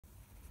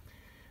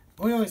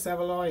Oi,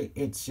 Savaloi,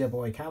 it's your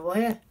boy Cavill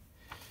here,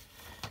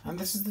 and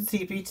this is the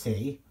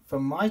TPT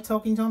from my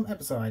Talking Tom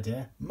episode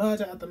idea,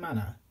 Murder at the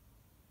Manor.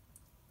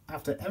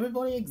 After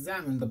everybody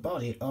examined the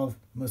body of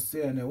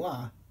Monsieur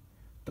Noir,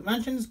 the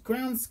mansion's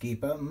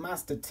groundskeeper,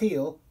 Master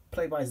Teal,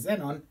 played by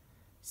Xenon,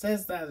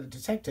 says that a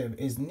detective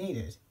is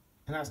needed,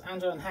 and asks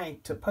Angela and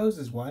Hank to pose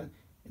as one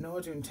in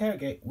order to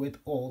interrogate with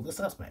all the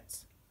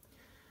suspects.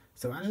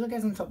 So Angela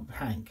gets on top of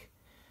Hank,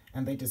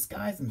 and they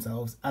disguise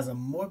themselves as a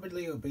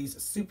morbidly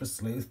obese super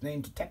sleuth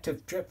named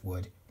Detective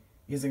Dripwood,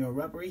 using a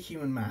rubbery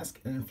human mask,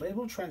 an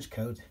inflatable trench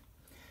coat,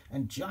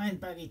 and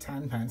giant baggy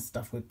tan pants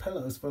stuffed with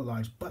pillows for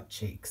large butt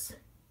cheeks.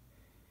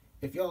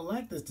 If y'all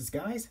like this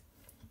disguise,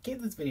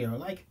 give this video a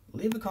like,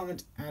 leave a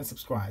comment, and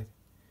subscribe.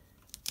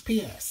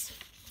 P.S.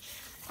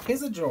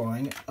 Here's a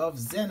drawing of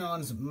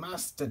Xenon's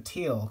Master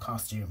Teal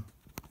costume.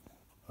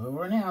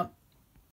 Over and out.